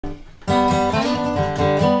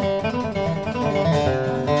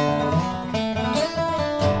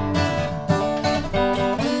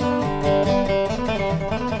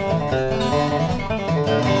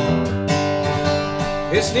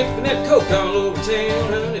Just sniffing that coke all over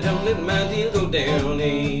town, honey, don't let my deal go down.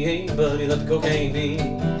 Hey, hey, buddy, let the cocaine be.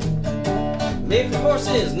 Made for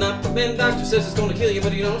horses, not for men. Doctor says it's gonna kill you,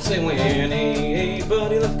 but he don't say when. Hey, hey,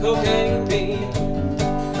 buddy, let the cocaine be.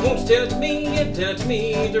 Won't you tell it to me, yeah, tell it to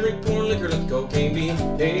me. Drink corn liquor, let the cocaine be.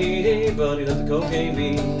 Hey, hey, buddy, let the cocaine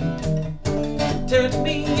be. Tell it to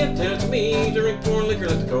me, yeah, tell it to me. Drink corn liquor,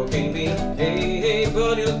 let the cocaine be. Hey, hey,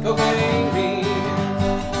 buddy, let the cocaine be.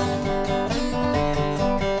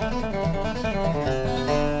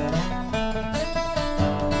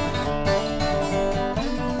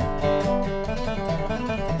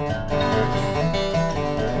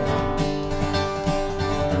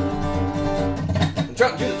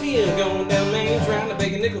 Trotting through the field, going down Main, trying to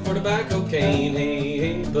beg a nickel for to buy cocaine. Hey,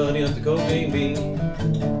 hey, buddy, let the cocaine be.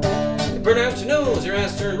 Burn out your nose, your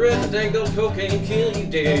eyes turn red, the dang old cocaine kill you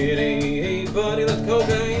dead. Hey, hey, buddy, let the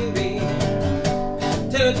cocaine be.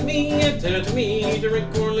 Tell it to me, yeah, tell it to me.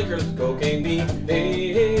 Drink corn liquor, let the cocaine be.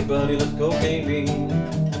 Hey, hey, buddy, let the cocaine be.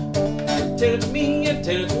 Tell it to me, yeah,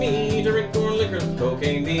 tell it to me. Drink corn liquor, let the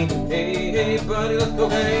cocaine be. Hey, hey, buddy, let the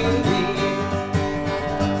cocaine be.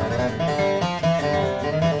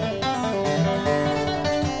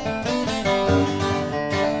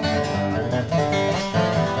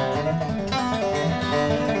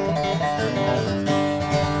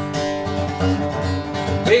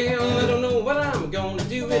 Well, I don't know what I'm gonna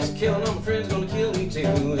do. It's killing all my friends, gonna kill me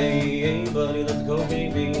too. Hey, hey, buddy, let the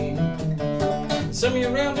cocaine be. Some of you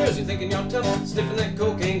rounders, you're thinking you're tough, sniffing that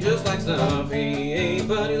cocaine just like snuff. Hey, hey,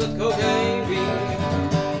 buddy, let the cocaine be.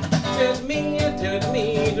 Tell it to me, yeah, tell it to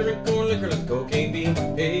me. Drink corn liquor, let the cocaine be.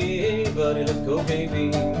 Hey, hey, buddy, let the cocaine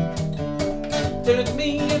be. Tell it to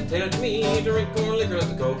me, yeah, tell it to me. Drink corn liquor, let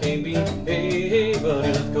the cocaine be. Hey, hey,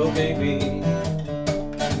 buddy, let the cocaine be.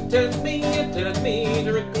 Tell it to me, yeah, tell it to me.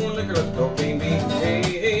 Drink corn liquor, let the cocaine be. Hey,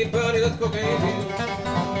 hey, buddy, let the cocaine be.